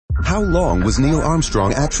How long was Neil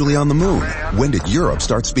Armstrong actually on the moon? When did Europe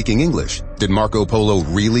start speaking English? Did Marco Polo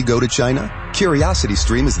really go to China?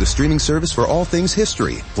 CuriosityStream is the streaming service for all things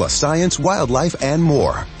history, plus science, wildlife, and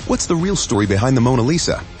more. What's the real story behind the Mona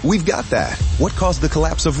Lisa? We've got that. What caused the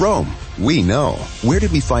collapse of Rome? We know. Where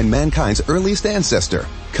did we find mankind's earliest ancestor?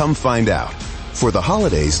 Come find out. For the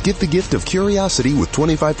holidays, get the gift of curiosity with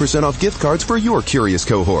 25% off gift cards for your curious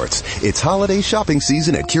cohorts. It's holiday shopping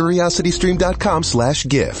season at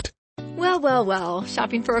curiositystream.com/gift. Well.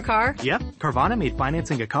 Shopping for a car? Yep. Carvana made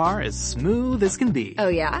financing a car as smooth as can be. Oh,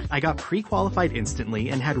 yeah? I got pre-qualified instantly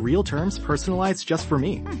and had real terms personalized just for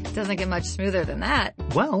me. Doesn't get much smoother than that.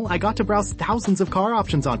 Well, I got to browse thousands of car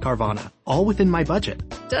options on Carvana, all within my budget.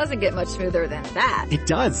 Doesn't get much smoother than that. It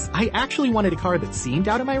does. I actually wanted a car that seemed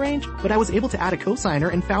out of my range, but I was able to add a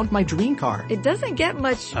cosigner and found my dream car. It doesn't get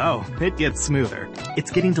much... Oh, it gets smoother.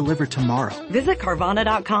 It's getting delivered tomorrow. Visit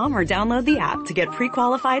Carvana.com or download the app to get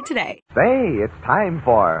pre-qualified today. Say, it's time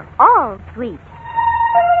for... All Sweet.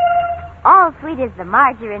 All Sweet is the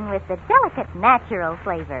margarine with the delicate natural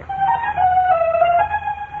flavor.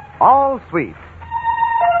 All Sweet.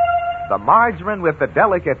 The margarine with the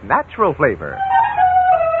delicate natural flavor.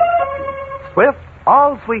 Swift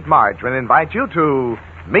All Sweet Margarine invites you to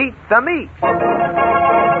Meet the Meeks.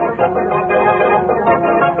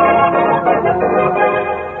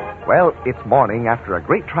 Well, it's morning after a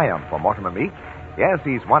great triumph for Mortimer Meeks. Yes,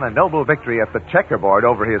 he's won a noble victory at the checkerboard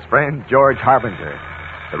over his friend George Harbinger.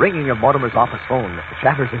 The ringing of Mortimer's office phone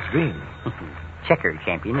shatters his dream. Checker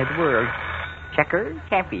champion of the world. Checker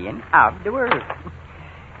champion of the world.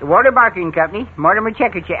 The Walter Barking Company, Mortimer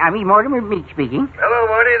Mortimer Meeks speaking. Hello,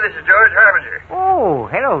 Morty. This is George Harbinger. Oh,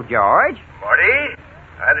 hello, George. Morty,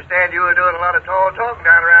 I understand you were doing a lot of tall talking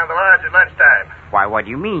down around the lodge at lunchtime. Why, what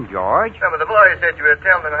do you mean, George? Some of the boys said you were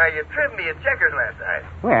telling them how you trimmed me at checkers last night.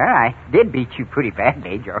 Well, I did beat you pretty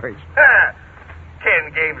badly, George.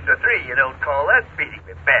 10 games to 3. You don't call that beating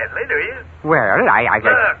me badly, do you? Well, I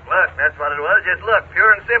Look, that's what it was. Just look,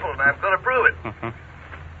 pure and simple, and I'm going to prove it.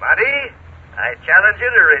 Monty, I challenge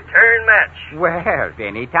you to return match. Well,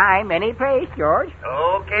 any time, any place, George.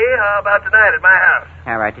 Okay, how about tonight at my house?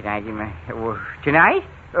 How about tonight? Tonight?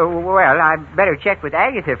 Well, I'd better check with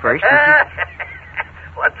Agatha first.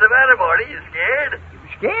 What's the matter, Morty? You scared?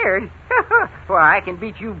 Scared? Well, I can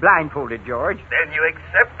beat you blindfolded, George. Then you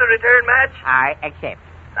accept the return match? I accept.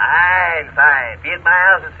 Fine. Be at my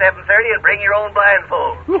house at 7:30 and bring your own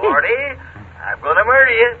blindfold. Morty, I'm going to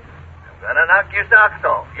murder you. I'm going to knock your socks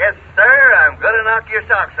off. Yes, sir, I'm going to knock your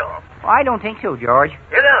socks off. Well, I don't think so, George.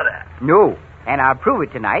 You know that? No, and I'll prove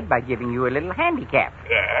it tonight by giving you a little handicap.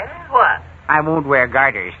 Yeah? What? I won't wear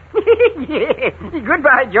garters.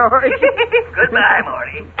 Goodbye, George. Goodbye,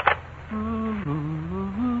 Morty.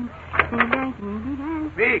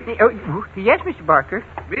 Meeks. Yes, Mr. Barker.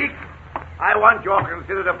 Meeks, I want your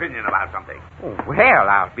considered opinion about something. Oh, well,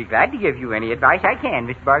 I'll be glad to give you any advice I can,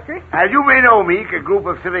 Mr. Barker. As you may know, Meek, a group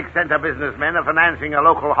of Civic Center businessmen are financing a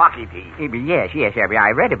local hockey team. Yes,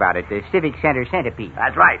 I read about it, the Civic Center Centipede.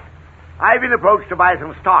 That's right. I've been approached to buy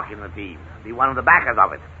some stock in the team, be one of the backers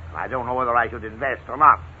of it. I don't know whether I should invest or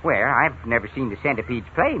not. Well, I've never seen the Centipedes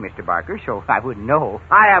play, Mr. Barker, so I wouldn't know.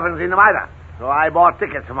 I haven't seen them either. So I bought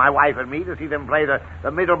tickets for my wife and me to see them play the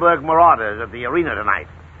Middleburg Marauders at the arena tonight.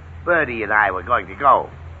 Bertie and I were going to go.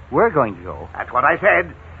 We're going to go? That's what I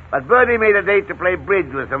said. But Bertie made a date to play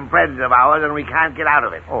bridge with some friends of ours, and we can't get out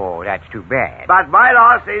of it. Oh, that's too bad. But my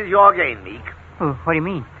loss is your gain, Meek. Oh, what do you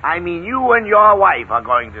mean? I mean, you and your wife are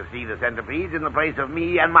going to see the Centipedes in the place of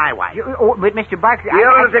me and my wife. But Mr. Barker... Here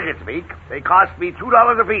are the tickets, Meek. They cost me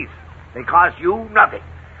 $2 apiece. They cost you nothing.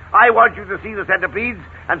 I want you to see the Centipedes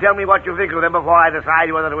and tell me what you think of them before I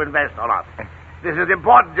decide whether to invest or not. This is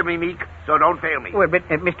important to me, Meek, so don't fail me. Well, but,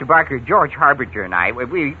 Mr. Barker, George Harbinger and I,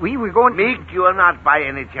 we were going... Meek, you are not by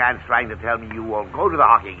any chance trying to tell me you won't go to the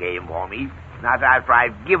hockey game for me. Not after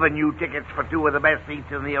I've given you tickets for 2 of the best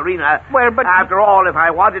seats in the arena. Well, but... After all, if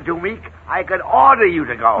I wanted to, Meek, I could order you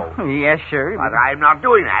to go. Yes, sir. But I'm not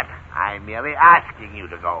doing that. I'm merely asking you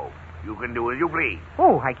to go. You can do as you please.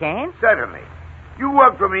 Oh, I can? Certainly. You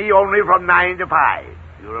work for me only from 9 to 5.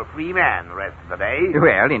 You're a free man the rest of the day.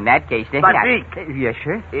 Well, in that case, then... But, Meek... Yes,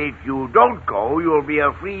 sir? If you don't go, you'll be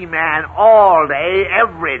a free man all day,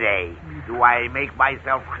 every day. Do I make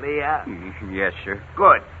myself clear? Yes, sir.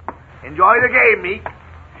 Good. Enjoy the game, Meek.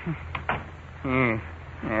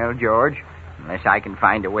 Well, George, unless I can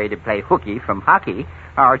find a way to play hooky from hockey,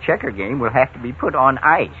 our checker game will have to be put on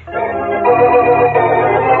ice.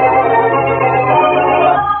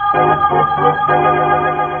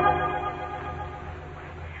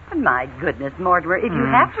 My goodness, Mortimer, if you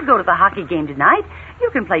have to go to the hockey game tonight,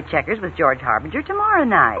 you can play checkers with George Harbinger tomorrow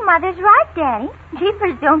night. Mother's right, Daddy.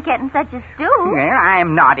 Jeepers don't get in such a stew. Well,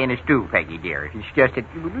 I'm not in a stew, Peggy, dear. It's just that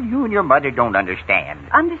you and your mother don't understand.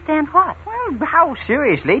 Understand what? Well, how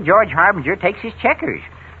seriously George Harbinger takes his checkers.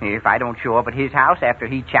 If I don't show up at his house after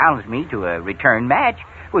he challenged me to a return match,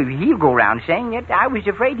 well, he'll go around saying that I was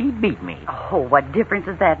afraid he'd beat me. Oh, what difference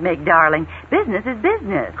does that make, darling? Business is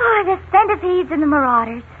business. Oh, the Centipedes and the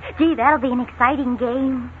Marauders. Gee, that'll be an exciting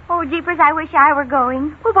game. Oh, Jeepers, I wish I were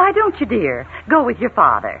going. Well, why don't you, dear? Go with your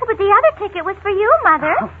father. Oh, but the other ticket was for you,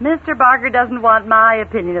 Mother. Oh, Mr. Barker doesn't want my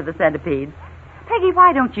opinion of the Centipedes. Peggy,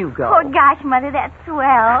 why don't you go? Oh, gosh, Mother, that's swell.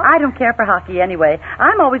 I don't care for hockey anyway.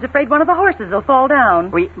 I'm always afraid one of the horses will fall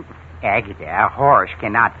down. Agatha, a horse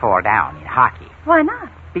cannot fall down in hockey. Why not?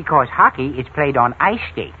 Because hockey is played on ice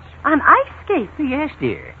skates. On ice skates? Yes,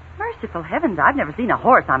 dear. Merciful heavens, I've never seen a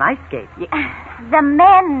horse on ice skates. The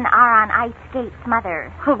men are on ice skates,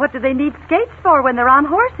 Mother. Well, what do they need skates for when they're on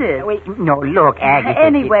horses? Wait, no, look, Agatha.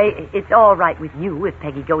 Anyway, it's all right with you if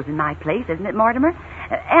Peggy goes in my place, isn't it, Mortimer?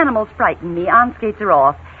 Animals frighten me. On skates are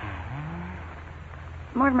off.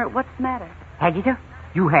 Mortimer, what's the matter? Agatha,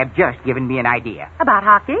 you have just given me an idea. About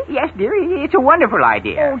hockey? Yes, dear, it's a wonderful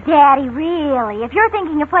idea. Oh, Daddy, really? If you're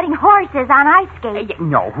thinking of putting horses on ice skates...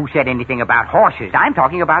 No, who said anything about horses? I'm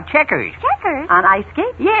talking about checkers. Checkers? On ice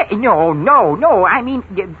skates? Yeah, no. I mean,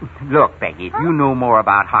 look, Peggy, you know more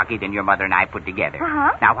about hockey than your mother and I put together.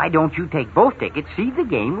 Uh-huh. Now, why don't you take both tickets, see the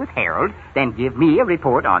game with Harold, then give me a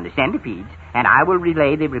report on the Centipedes, and I will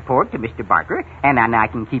relay the report to Mr. Barker, and then I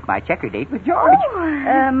can keep my checker date with George.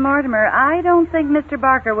 Mortimer, I don't think Mr.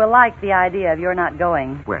 Barker will like the idea of your not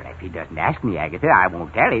going. Well, if he doesn't ask me, Agatha, I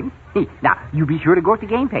won't tell him. Now, you be sure to go to the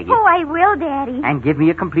game, Peggy. Oh, I will, Daddy. And give me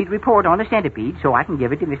a complete report on the Centipede so I can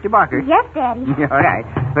give it to Mr. Barker. Yes, Daddy. All right.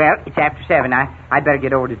 Well, it's after 7. I'd better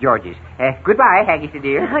get over to George's. Goodbye, Agatha,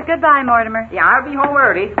 dear. Goodbye, Mortimer. Yeah, I'll be home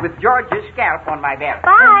early with George's scalp on my belt.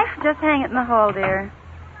 Bye. Just hang it in the hall, dear.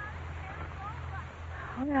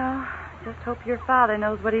 Well, just hope your father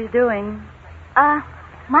knows what he's doing.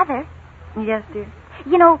 Mother? Yes, dear.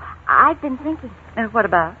 You know, I've been thinking. What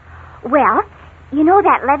about? Well, you know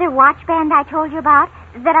that leather watch band I told you about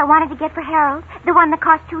that I wanted to get for Harold? The one that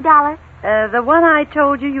cost $2? The one I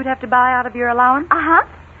told you you'd have to buy out of your allowance? Uh-huh.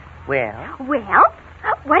 Well? Well,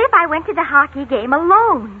 what if I went to the hockey game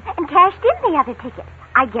alone and cashed in the other ticket?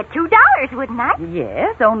 I'd get $2, wouldn't I?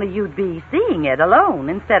 Yes, only you'd be seeing it alone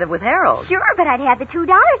instead of with Harold. Sure, but I'd have the $2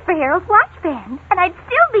 for Harold's watch band, and I'd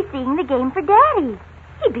still be seeing the game for Daddy.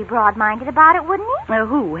 He'd be broad-minded about it, wouldn't he?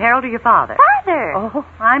 Who, Harold or your father? Father. Oh,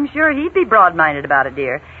 I'm sure he'd be broad-minded about it,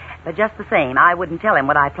 dear. But just the same, I wouldn't tell him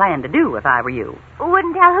what I planned to do if I were you.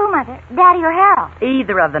 Wouldn't tell who, Mother? Daddy or Harold?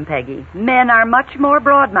 Either of them, Peggy. Men are much more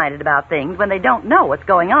broad-minded about things when they don't know what's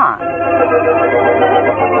going on.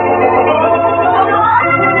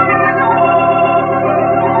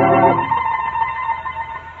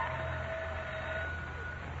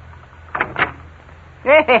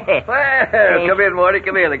 Well, come in, Morty,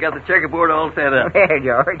 come in. I got the checkerboard all set up. There,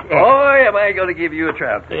 George. Boy, am I going to give you a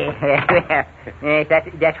trout. Yes,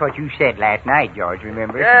 that's what you said last night, George,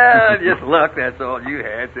 remember? Yeah, just luck, that's all you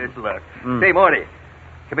had, just luck. Say, Morty,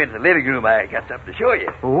 come into the living room. I got something to show you.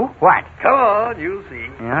 Oh, what? Come on, you'll see.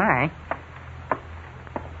 All right.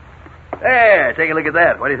 There, take a look at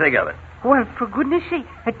that. What do you think of it? Well, for goodness sake,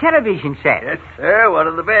 a television set. Yes, sir, one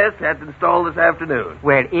of the best. Had it installed this afternoon.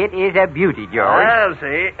 Well, it is a beauty, George. I'll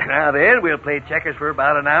see. Now then, we'll play checkers for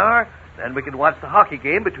about an hour. Then we can watch the hockey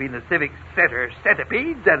game between the Civic Center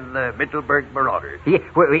Centipedes and the Mittelberg Marauders. Yeah,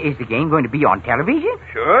 well, is the game going to be on television?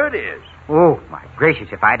 Sure it is. Oh, my gracious,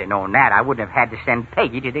 if I'd have known that, I wouldn't have had to send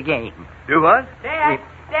Peggy to the game. Do what? Dad,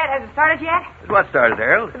 has it started yet? What started,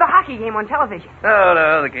 Harold? The hockey game on television.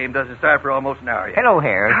 No, the game doesn't start for almost an hour yet. Hello,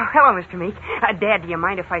 Harold. Oh, hello, Mr. Meek. Dad, do you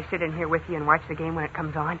mind if I sit in here with you and watch the game when it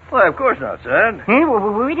comes on? Well, of course not, son. Hey, well,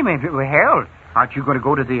 wait a minute. Well, Harold, aren't you going to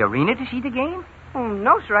go to the arena to see the game? Oh,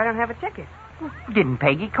 no, sir, I don't have a ticket. Didn't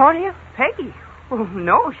Peggy call you? Peggy? Oh,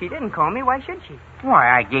 no, she didn't call me. Why should she? Why,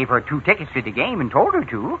 I gave her 2 tickets to the game and told her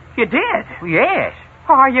to. You did? Yes.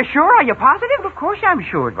 Oh, are you sure? Are you positive? Of course I'm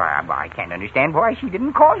sure. I can't understand why she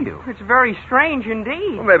didn't call you. It's very strange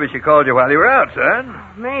indeed. Well, maybe she called you while you were out, son.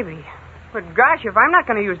 Maybe. But gosh, if I'm not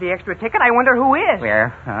going to use the extra ticket, I wonder who is.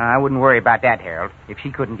 Well, I wouldn't worry about that, Harold. If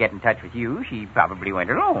she couldn't get in touch with you, she probably went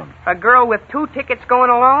alone. A girl with 2 tickets going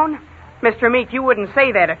alone? Mr. Meek, you wouldn't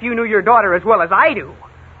say that if you knew your daughter as well as I do.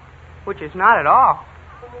 Which is not at all.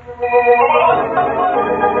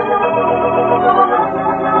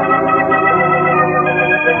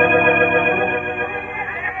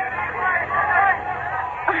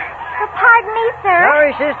 Pardon me, sir.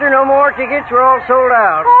 Sorry, sister, no more tickets. We're all sold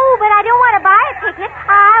out. Oh, but I don't want to buy a ticket.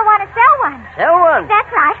 I want to sell one. Sell one?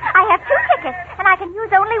 That's right. I have 2 tickets, and I can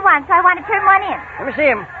use only one, so I want to turn one in. Let me see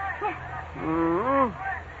him.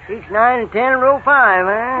 Seats 9 and 10, row 5,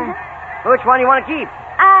 huh? Which one do you want to keep?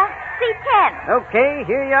 Seat 10. Okay,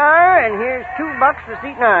 here you are, and here's $2 for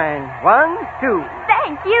seat 9. 1, 2.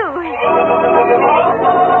 Thank you.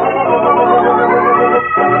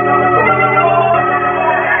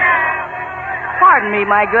 Pardon me,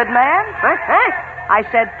 my good man. Huh? I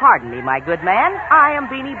said, pardon me, my good man. I am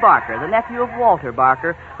Beanie Barker, the nephew of Walter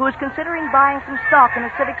Barker, who is considering buying some stock in the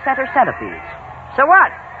Civic Center Centipedes. So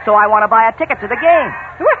what? So I want to buy a ticket to the game.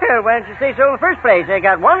 Well, why didn't you say so in the first place? I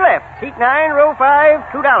got one left. Seat 9, row 5,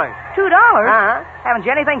 $2. $2? Uh-huh. Haven't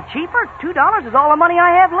you anything cheaper? $2 is all the money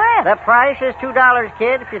I have left. The price is $2,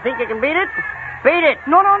 kid. If you think you can beat it, beat it.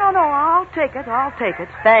 No. I'll take it.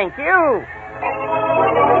 Thank you.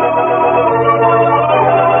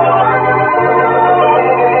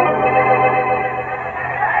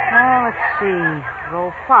 Let's see. Row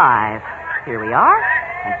 5. Here we are.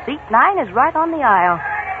 And seat 9 is right on the aisle.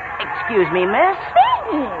 Excuse me, miss.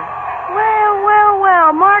 Beanie.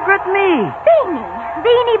 Well, Margaret Meeks.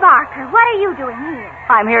 Beanie Barker, what are you doing here?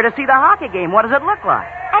 I'm here to see the hockey game. What does it look like?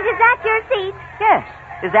 And is that your seat? Yes.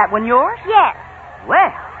 Is that one yours? Yes.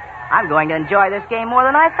 Well, I'm going to enjoy this game more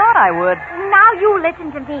than I thought I would. Now you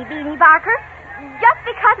listen to me, Beanie Barker. Just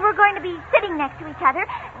because we're going to be sitting next to each other,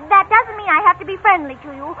 that doesn't mean I have to be friendly to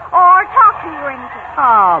you or talk to you or anything.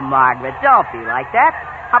 Oh, Margaret, don't be like that.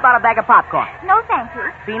 How about a bag of popcorn? No, thank you.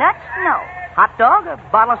 Peanuts? No. Hot dog? A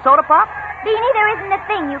bottle of soda pop? Beanie, there isn't a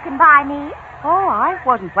thing you can buy me. Oh, I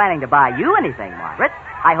wasn't planning to buy you anything, Margaret.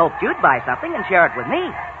 I hoped you'd buy something and share it with me.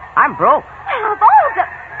 I'm broke. Of all the...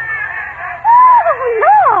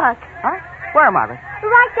 Oh, look. Huh? Where, Margaret?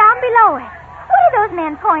 Right down below it. What are those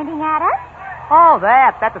men pointing at us? Oh,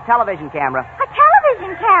 that's a television camera. A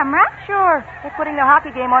television camera? Sure. They're putting the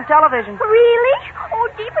hockey game on television. Really? Oh,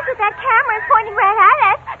 jeepers, if that camera is pointing right at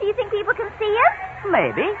us, do you think people can see us?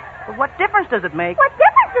 Maybe. But what difference does it make? What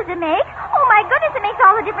difference does it make? Oh, my goodness, it makes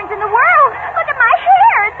all the difference in the world. Look at my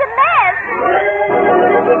hair. It's a mess.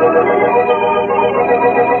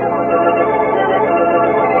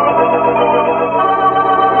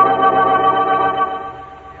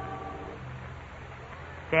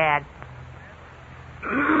 Dad.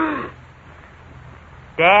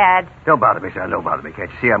 Dad. Don't bother me, son. Don't bother me.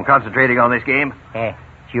 Can't you see I'm concentrating on this game? It's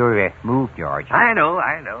your move, George. I know.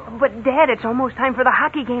 But, Dad, it's almost time for the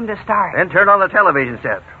hockey game to start. Then turn on the television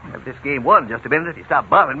set. If this game won just a minute, if you stop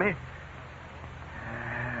bothering me.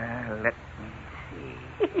 Let me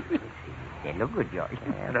see. They look good, George.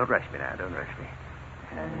 Don't rush me now. Don't rush me.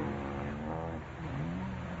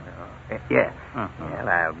 Yeah. Well,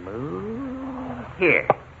 I'll move here.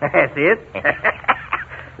 That's it.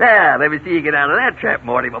 Now, let me see you get out of that trap,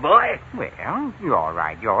 Morty, my boy. Well, you're all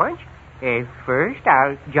right, George. First,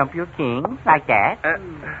 I'll jump your king, like that.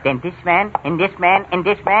 Then this man, and this man, and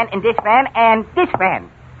this man, and this man, and this man.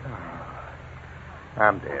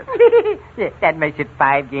 I'm dead. That makes it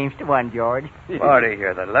 5-1, George. Morty,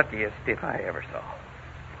 you're the luckiest stiff I ever saw.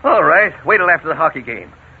 All right, wait till after the hockey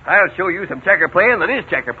game. I'll show you some checker playing that is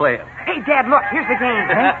checker playing. Hey, Dad, look, here's the game.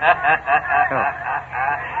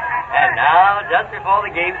 And now, just before the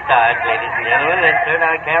game starts, ladies and gentlemen, let's turn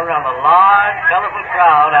our camera on the large, colorful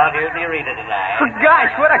crowd out here in the arena tonight. Oh,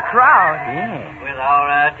 gosh, what a crowd. Yeah. With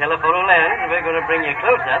our telephoto lens, we're going to bring you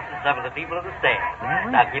close-ups of some of the people in the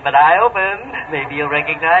stand. Now, keep an eye open. Maybe you'll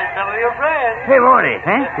recognize some of your friends. Hey, Morty.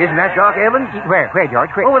 Isn't that Doc Evans? Where, George?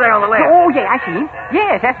 Where? Over there on the left. Oh, yeah, I see him.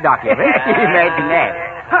 Yes, that's Doc Evans. Imagine that.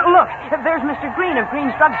 Look, there's Mr. Green of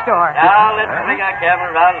Green's Drugstore. Now, let's bring our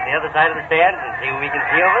camera around to the other side of the stand and see what we can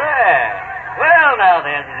see over there. Well, now,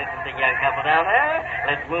 there's an interesting young couple down there.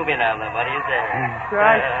 Let's move in on them. What do you say?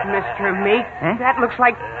 Gosh, Mr. Meek, that looks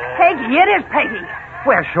like Peggy. It is Peggy.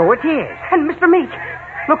 Well, so it is. And Mr. Meek,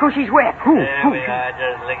 look who she's with. There we are,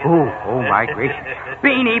 just look at Oh, my gracious.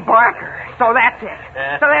 Beanie Barker. So that's it.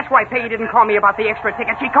 So that's why Peggy didn't call me about the extra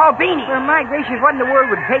ticket. She called Beanie. Well, my gracious, what in the world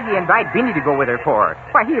would Peggy invite Beanie to go with her for?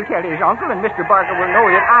 Why, he'll tell his uncle, and Mr. Barker will know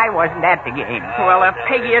that I wasn't at the game. Well, if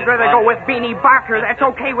Peggy would rather go with Beanie Barker, that's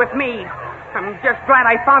okay with me. I'm just glad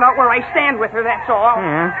I found out where I stand with her, that's all.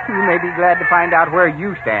 You may be glad to find out where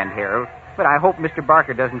you stand, Harold. But I hope Mr.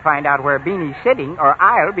 Barker doesn't find out where Beanie's sitting, or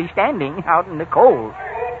I'll be standing out in the cold.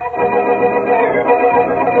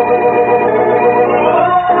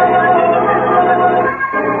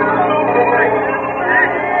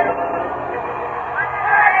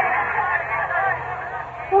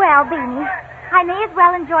 Well, Beanie, I may as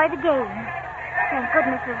well enjoy the game. Thank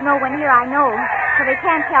goodness there's no one here I know, so they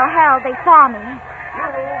can't tell Harold they saw me.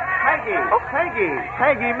 Peggy. Oh, Peggy.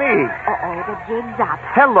 Peggy Meeks. Uh-oh, the jig's up.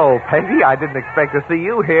 Hello, Peggy. I didn't expect to see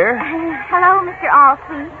you here. Hello, Mr.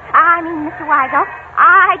 Allsweet. Mr. Weigel.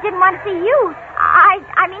 I didn't want to see you.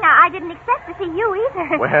 I didn't expect to see you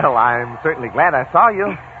either. Well, I'm certainly glad I saw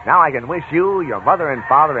you. Now I can wish you, your mother and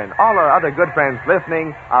father, and all our other good friends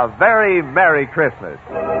listening a very Merry Christmas.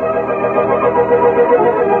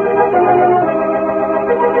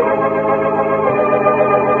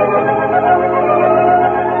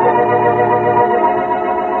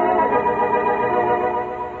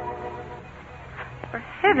 For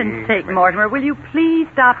heaven's sake, Mortimer, will you please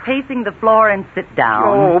stop pacing the floor and sit down?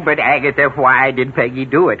 Oh, but Agatha, why did Peggy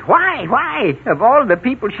do it? Why? Why? Of all the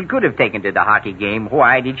people she could have taken to the hockey game,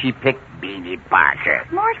 why did she pick Beanie Barker?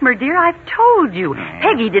 Mortimer, dear, I've told you.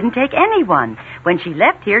 Peggy didn't take anyone. When she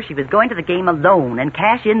left here, she was going to the game alone and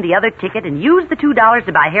cash in the other ticket and use the $2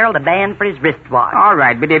 to buy Harold a band for his wristwatch. All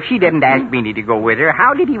right, but if she didn't ask Beanie to go with her,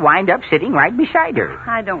 how did he wind up sitting right beside her?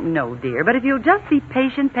 I don't know, dear, but if you'll just be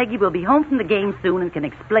patient, Peggy will be home from the game soon and can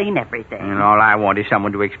explain everything. And all I want is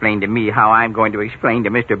someone to explain to me how I'm going to explain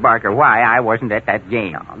to Mr. Barker why I wasn't at that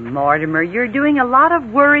game. Oh, Mortimer, you're doing a lot of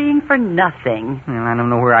worrying for nothing. Well, I don't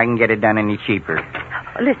know where I can get it done any cheaper.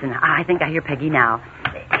 Listen, I think I hear Peggy now.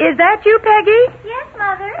 Is that you, Peggy? Yes,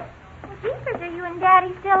 Mother. Jeepers, are you and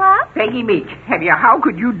Daddy still up? Peggy Meeks, how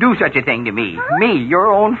could you do such a thing to me? Huh? Me, your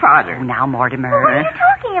own father. Oh, now, Mortimer. Well, what are you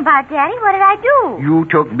talking about, Daddy? What did I do? You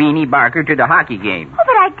took Beanie Barker to the hockey game. Oh,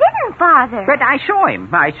 but I didn't, Father. But I saw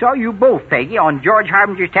him. I saw you both, Peggy, on George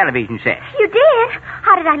Harbinger's television set. You did?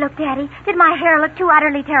 How did I look, Daddy? Did my hair look too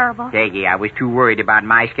utterly terrible? Peggy, I was too worried about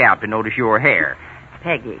my scalp to notice your hair.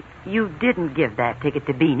 Peggy, you didn't give that ticket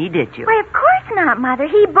to Beanie, did you? Why, of course not, Mother.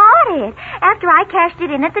 He bought it after I cashed it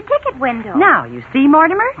in at the ticket window. Now, you see,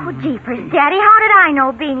 Mortimer? Oh, jeepers, Daddy, how did I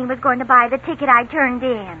know Beanie was going to buy the ticket I turned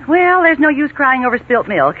in? Well, there's no use crying over spilt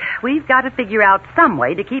milk. We've got to figure out some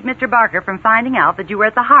way to keep Mr. Barker from finding out that you were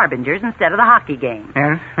at the Harbingers instead of the hockey game.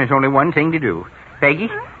 Well, there's only one thing to do. Peggy,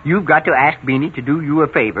 you've got to ask Beanie to do you a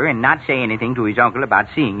favor and not say anything to his uncle about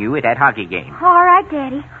seeing you at that hockey game. All right,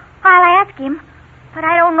 Daddy. I'll ask him. But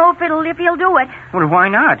I don't know if he'll do it. Well, why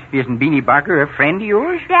not? Isn't Beanie Barker a friend of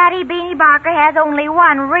yours? Daddy, Beanie Barker has only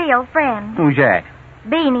one real friend. Who's that?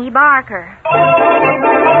 Beanie Barker.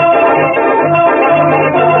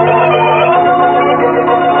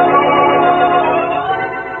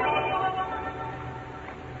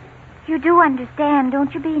 You do understand,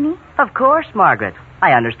 don't you, Beanie? Of course, Margaret.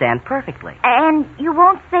 I understand perfectly. And you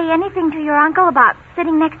won't say anything to your uncle about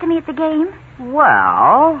sitting next to me at the game?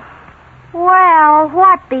 Well,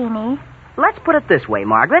 what, Beanie? Let's put it this way,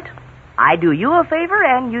 Margaret. I do you a favor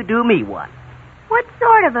and you do me one. What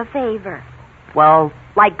sort of a favor? Well,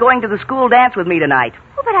 like going to the school dance with me tonight.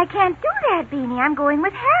 Oh, but I can't do that, Beanie. I'm going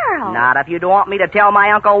with Harold. Not if you don't want me to tell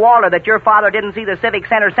my Uncle Walter that your father didn't see the Civic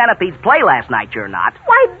Center Centipedes play last night, you're not.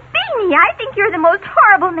 Why, Beanie, I think you're the most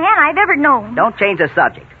horrible man I've ever known. Don't change the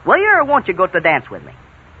subject. Will you, or won't you go to the dance with me?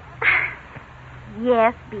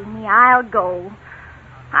 Yes, Beanie, I'll go.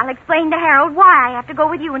 I'll explain to Harold why I have to go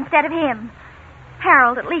with you instead of him.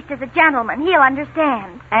 Harold, at least is a gentleman. He'll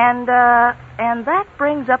understand. And that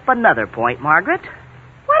brings up another point, Margaret.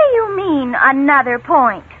 What do you mean, another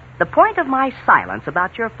point? The point of my silence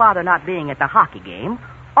about your father not being at the hockey game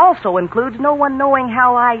also includes no one knowing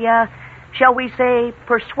how I, shall we say,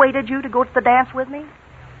 persuaded you to go to the dance with me. You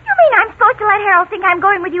mean I'm supposed to let Harold think I'm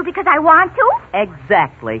going with you because I want to?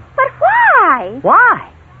 Exactly. But why?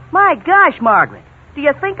 Why? My gosh, Margaret. Do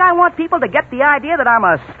you think I want people to get the idea that I'm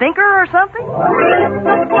a stinker or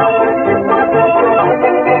something?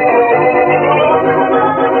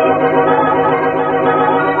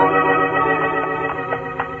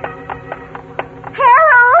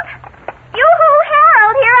 Harold! Yoo-hoo,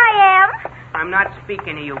 Harold, here I am. I'm not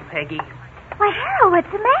speaking to you, Peggy. Why, Harold,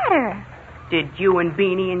 what's the matter? Did you and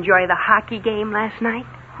Beanie enjoy the hockey game last night?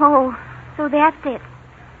 Oh, so that's it.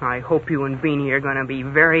 I hope you and Beanie are going to be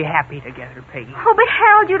very happy together, Peggy. Oh, but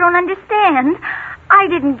Harold, you don't understand. I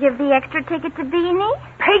didn't give the extra ticket to Beanie.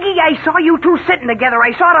 Peggy, I saw you two sitting together.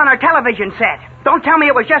 I saw it on our television set. Don't tell me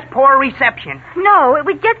it was just poor reception. No, it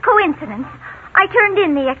was just coincidence. I turned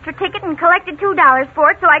in the extra ticket and collected $2 for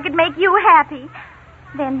it so I could make you happy.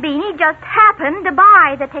 Then Beanie just happened to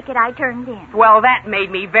buy the ticket I turned in. Well, that made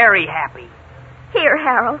me very happy. Here,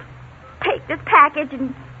 Harold. Take this package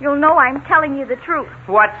and you'll know I'm telling you the truth.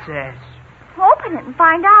 What's this? Open it and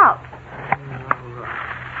find out.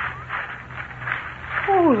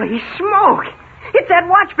 Holy smoke! It's that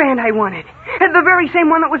watch band I wanted. The very same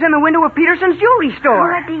one that was in the window of Peterson's jewelry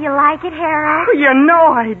store. Oh, do you like it, Harold? You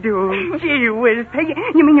know I do. Gee whiz, Peggy.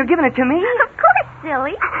 You mean you're giving it to me? Of course,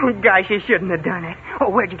 silly. Oh, gosh, you shouldn't have done it. Oh,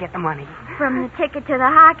 where'd you get the money? From the ticket to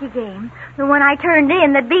the hockey game. The one I turned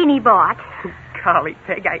in that Beanie bought. Golly,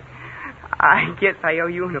 Peg, I guess I owe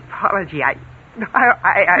you an apology. Oh,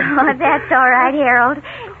 that's all right, Harold.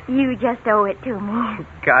 You just owe it to me. Oh,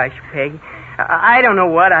 gosh, Peg. I don't know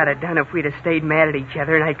what I'd have done if we'd have stayed mad at each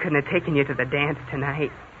other and I couldn't have taken you to the dance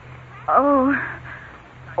tonight. Oh.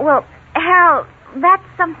 Well, Harold, that's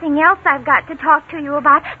something else I've got to talk to you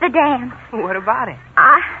about. The dance. What about it?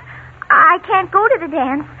 I can't go to the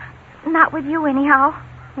dance. Not with you, anyhow.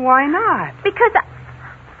 Why not? Because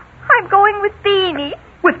I'm going with Beanie.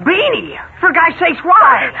 With Beanie? For God's sakes,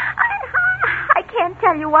 why? I can't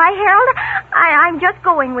tell you why, Harold. I'm just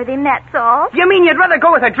going with him, that's all. You mean you'd rather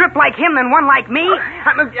go with a drip like him than one like me?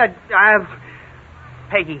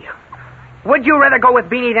 Peggy, would you rather go with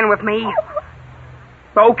Beanie than with me?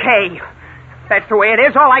 Okay. That's the way it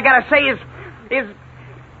is. All I gotta say is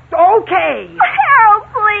okay. Harold,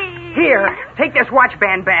 please. Here, take this watch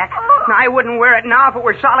band back. I wouldn't wear it now if it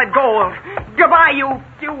were solid gold. Goodbye, you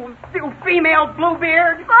female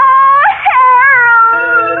bluebeard. Oh, Harold!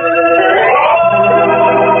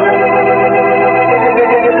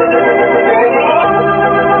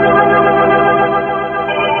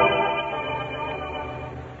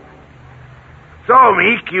 So,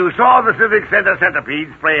 Meek, you saw the Civic Center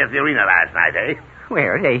Centipedes play at the arena last night, eh?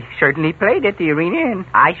 Well, they certainly played at the arena, and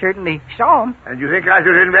I certainly saw them. And you think I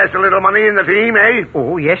should invest a little money in the team, eh?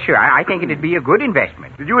 Oh, yes, sir. I think it'd be a good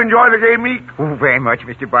investment. Did you enjoy the game, Meek? Oh, very much,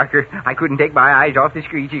 Mr. Barker. I couldn't take my eyes off the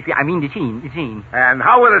screen. I mean, the scene. And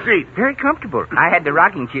how were the seats? Very comfortable. I had the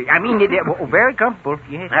rocking chair. I mean, very comfortable,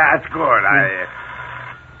 yes. That's good.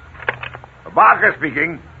 Barker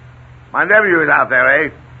speaking. My nephew is out there, eh?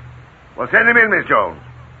 Well, send him in, Miss Jones.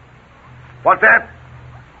 What's that?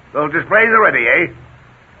 Those displays are ready, eh?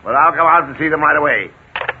 Well, I'll come out and see them right away.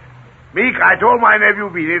 Meek, I told my nephew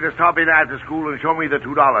Beanie to stop in after school and show me the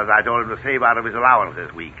 $2 I told him to save out of his allowance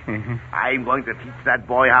this week. Mm-hmm. I'm going to teach that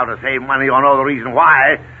boy how to save money or know the reason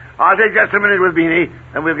why. I'll take just a minute with Beanie,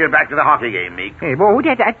 and we'll get back to the hockey game, Meek. Hey, well,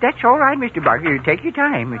 that's all right, Mr. Barker. Take your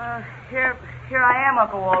time. Here I am,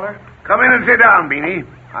 Uncle Walter. Come in and sit down, Beanie.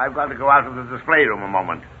 I've got to go out to the display room a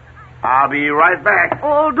moment. I'll be right back.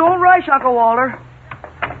 Oh, don't rush, Uncle Walter.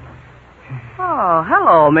 Oh,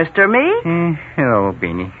 hello, Mr. Meek. Hello,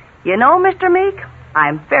 Beanie. You know, Mr. Meek,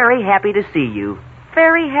 I'm very happy to see you.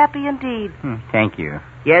 Very happy indeed. Thank you.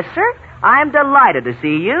 Yes, sir. I'm delighted to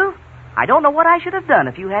see you. I don't know what I should have done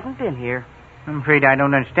if you hadn't been here. I'm afraid I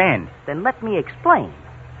don't understand. Then let me explain.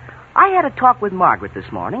 I had a talk with Margaret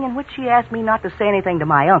this morning in which she asked me not to say anything to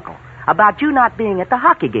my uncle about you not being at the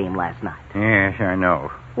hockey game last night. Yes, I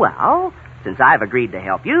know. Well, since I've agreed to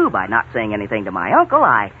help you by not saying anything to my uncle,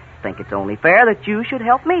 I think it's only fair that you should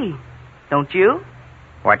help me. Don't you?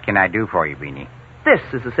 What can I do for you, Beanie? This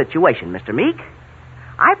is the situation, Mr. Meek.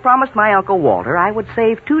 I promised my Uncle Walter I would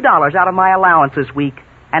save $2 out of my allowance this week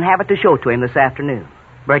and have it to show to him this afternoon.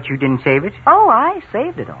 But you didn't save it? Oh, I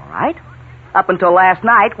saved it, all right. Up until last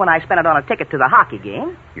night when I spent it on a ticket to the hockey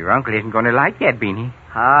game. Your uncle isn't going to like that, Beanie.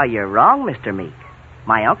 Ah, you're wrong, Mr. Meek.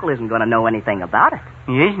 My uncle isn't going to know anything about it.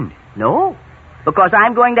 He isn't? No, because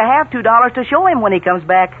I'm going to have $2 to show him when he comes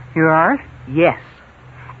back. You are? Yes.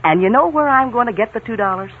 And you know where I'm going to get the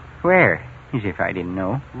 $2? Where? As if I didn't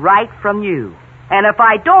know. Right from you. And if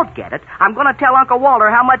I don't get it, I'm going to tell Uncle Walter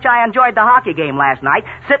how much I enjoyed the hockey game last night,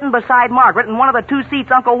 sitting beside Margaret in one of the 2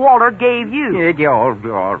 seats Uncle Walter gave you. Yeah, all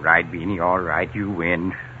right, Beanie, all right. You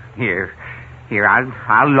win. Here,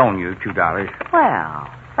 I'll loan you $2. Well,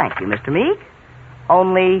 thank you, Mr. Meek.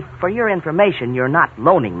 Only, for your information, you're not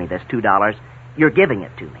loaning me this $2. You're giving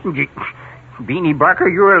it to me. Beanie Barker,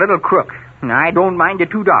 you're a little crook. I don't mind the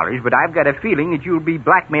 $2, but I've got a feeling that you'll be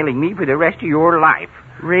blackmailing me for the rest of your life.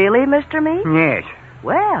 Really, Mr. Meek? Yes.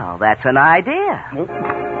 Well, that's an idea.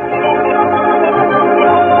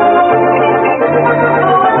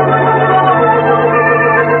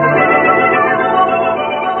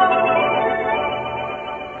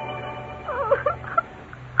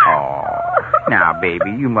 Oh, now,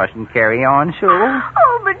 baby, you mustn't carry on so.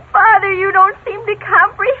 Oh, but, Father, you don't seem to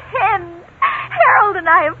comprehend. Harold and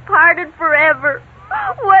I have parted forever.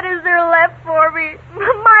 What is there left for me?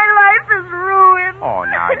 My life is ruined. Oh,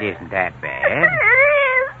 now, it isn't that bad. It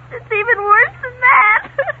is. It's even worse than that.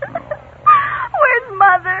 Where's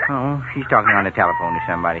Mother? Oh, she's talking on the telephone to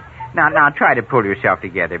somebody. Now, try to pull yourself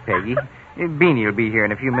together, Peggy. Beanie will be here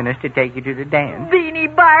in a few minutes to take you to the dance.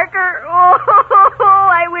 Beanie Barker. Oh,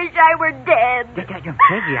 I wish I were dead.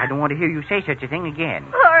 Peggy, I don't want to hear you say such a thing again.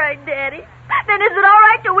 All right, Daddy. Then is it all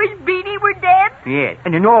right to wish Beanie were dead? Yes.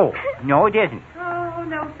 No, it isn't. Oh,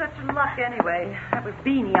 no such luck anyway. That was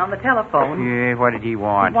Beanie on the telephone. Yeah, what did he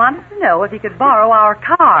want? He wanted to know if he could borrow our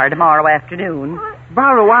car tomorrow afternoon.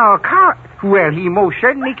 Borrow our car? Well, he most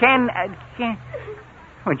certainly can.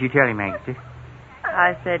 What'd you tell him, Agatha?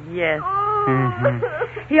 I said yes.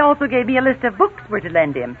 He also gave me a list of books we're to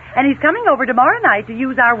lend him, and he's coming over tomorrow night to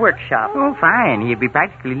use our workshop. Oh, fine. He'll be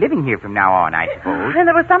practically living here from now on, I suppose. And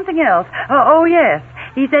there was something else. Oh, yes.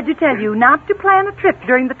 He said to tell you not to plan a trip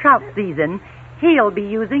during the trout season. He'll be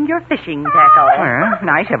using your fishing tackle. Well,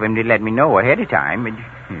 nice of him to let me know ahead of time.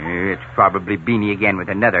 It's probably Beanie again with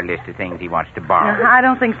another list of things he wants to borrow. I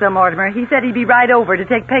don't think so, Mortimer. He said he'd be right over to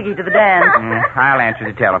take Peggy to the dance. I'll answer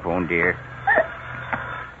the telephone, dear.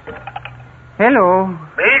 Hello.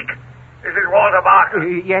 Meek, this is Walter Barker.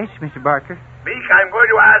 Yes, Mr. Barker. Meek, I'm going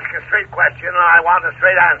to ask a straight question, and I want a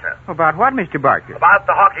straight answer. About what, Mr. Barker? About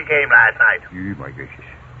the hockey game last night. Oh, my gracious.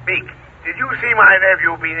 Meek, did you see my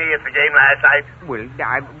nephew Beanie at the game last night? Well,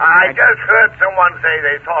 I just heard someone say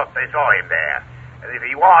they thought they saw him there. And if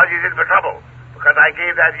he was, he's in for trouble. Because I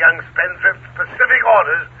gave that young spendthrift specific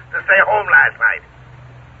orders to stay home last night.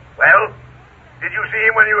 Well, did you see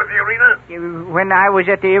him when you were at the arena? When I was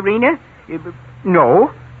at the arena?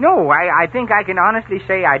 No. I think I can honestly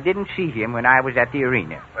say I didn't see him when I was at the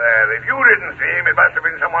arena. Well, if you didn't see him, it must have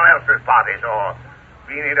been someone else's party, so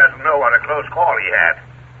Beanie doesn't know what a close call he had.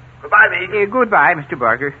 Goodbye, Meek. Goodbye, Mr.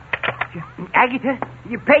 Barker. Agatha,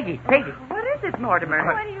 Peggy. What is it, Mortimer?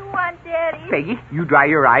 What do you want, Daddy? Peggy, you dry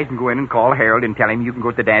your eyes and go in and call Harold and tell him you can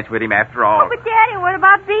go to the dance with him after all. Oh, but Daddy, what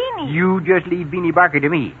about Beanie? You just leave Beanie Barker to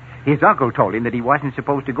me. His uncle told him that he wasn't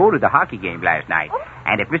supposed to go to the hockey game last night. Oh.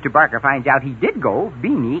 And if Mr. Barker finds out he did go,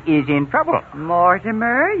 Beanie is in trouble.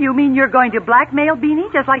 Mortimer, you mean you're going to blackmail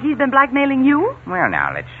Beanie just like he's been blackmailing you? Well,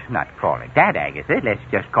 now, let's not call it that, Agatha. Let's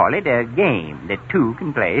just call it a game that two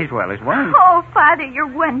can play as well as one. Oh, Father, you're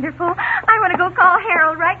wonderful. I want to go call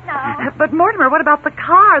Harold right now. But, Mortimer, what about the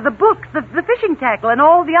car, the books, the fishing tackle, and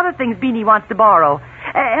all the other things Beanie wants to borrow?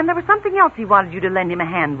 And there was something else he wanted you to lend him a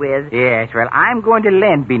hand with. Yes, well, I'm going to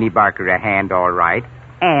lend Beanie Barker a hand, all right,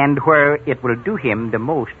 and where it will do him the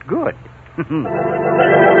most good.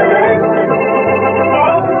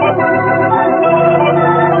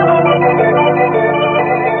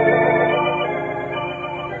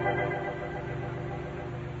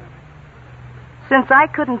 Since I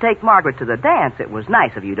couldn't take Margaret to the dance, it was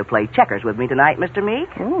nice of you to play checkers with me tonight, Mr. Meek.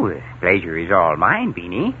 Oh, the pleasure is all mine,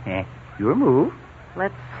 Beanie. Your move.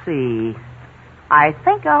 Let's see. I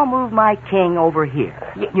think I'll move my king over here.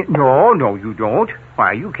 No, you don't.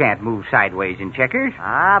 Why, you can't move sideways in checkers.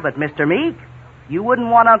 Ah, but Mr. Meek, you wouldn't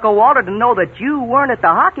want Uncle Walter to know that you weren't at the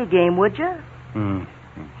hockey game, would you? I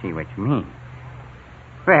see what you mean.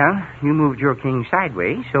 Well, you moved your king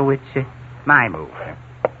sideways, so it's my move.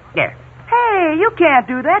 There. Hey, you can't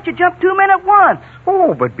do that. You jumped 2 men at once.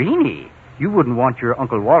 Oh, but Beanie, you wouldn't want your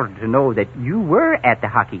Uncle Walter to know that you were at the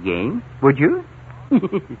hockey game, would you?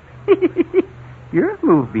 Your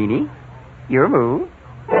move, Beanie. Your move.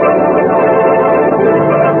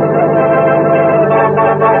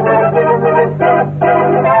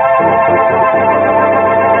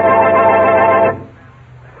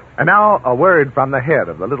 And now, a word from the head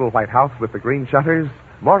of the little white house with the green shutters,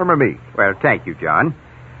 Mortimer Meek. Well, thank you, John.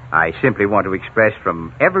 I simply want to express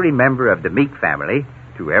from every member of the Meek family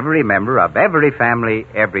to every member of every family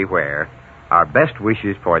everywhere our best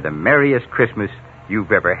wishes for the merriest Christmas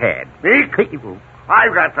you've ever had. Meek,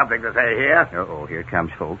 I've got something to say here. Uh-oh, here it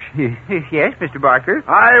comes, folks. Yes, Mr. Barker?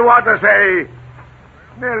 I want to say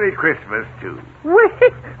Merry Christmas, too.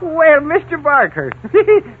 Well, Mr. Barker,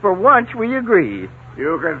 for once we agree.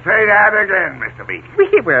 You can say that again, Mr.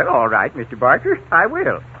 Meek. Well, all right, Mr. Barker, I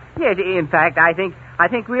will. Yes, in fact, I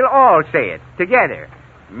think we'll all say it together.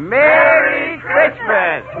 Merry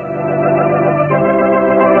Christmas!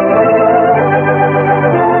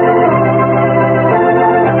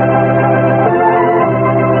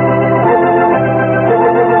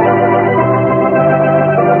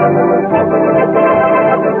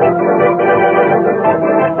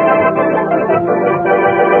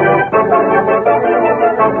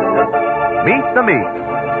 Meet the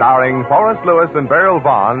Meeks, starring Forrest Lewis and Beryl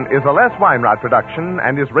Vaughn, is a Les Weinrod production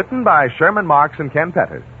and is written by Sherman Marks and Ken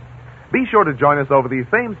Pettis. Be sure to join us over these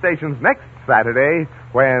same stations next Saturday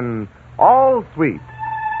when All Sweet,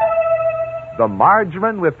 the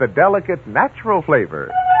margarine with the delicate natural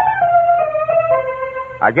flavor,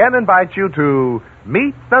 again invites you to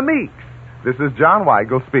Meet the Meeks, This is John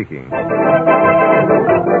Weigel speaking.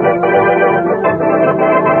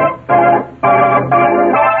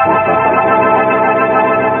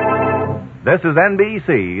 This is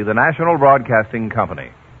NBC, the National Broadcasting Company.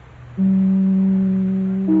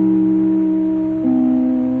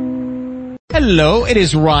 Hello, it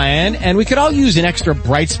is Ryan, and we could all use an extra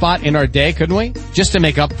bright spot in our day, couldn't we? Just to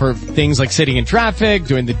make up for things like sitting in traffic,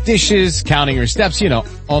 doing the dishes, counting your steps,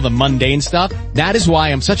 all the mundane stuff. That is why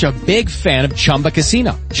I'm such a big fan of Chumba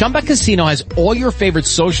Casino. Chumba Casino has all your favorite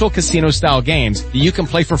social casino-style games that you can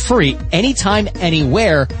play for free anytime,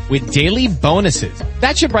 anywhere with daily bonuses.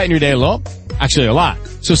 That should brighten your day a little. Actually, a lot.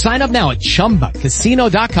 So sign up now at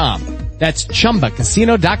ChumbaCasino.com. That's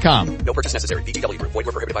ChumbaCasino.com. No purchase necessary. VGW Group. Void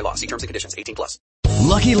where prohibited by law. See terms and conditions. 18+.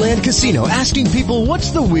 Lucky Land Casino, asking people,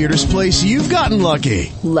 what's the weirdest place you've gotten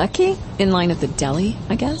lucky? Lucky? In line at the deli,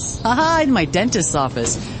 I guess? Aha, in my dentist's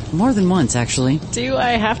office. More than once, actually. Do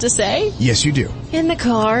I have to say? Yes, you do. In the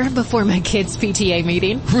car before my kids' PTA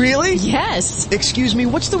meeting. Really? Yes. Excuse me,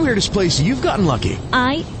 what's the weirdest place you've gotten lucky?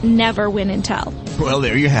 I never win and tell. Well,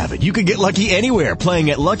 there you have it. You can get lucky anywhere, playing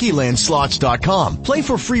at LuckyLandSlots.com. Play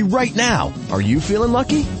for free right now. Are you feeling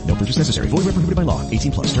lucky? No purchase necessary. Void where prohibited by law.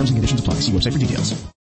 18+. Terms and conditions apply. See website for details.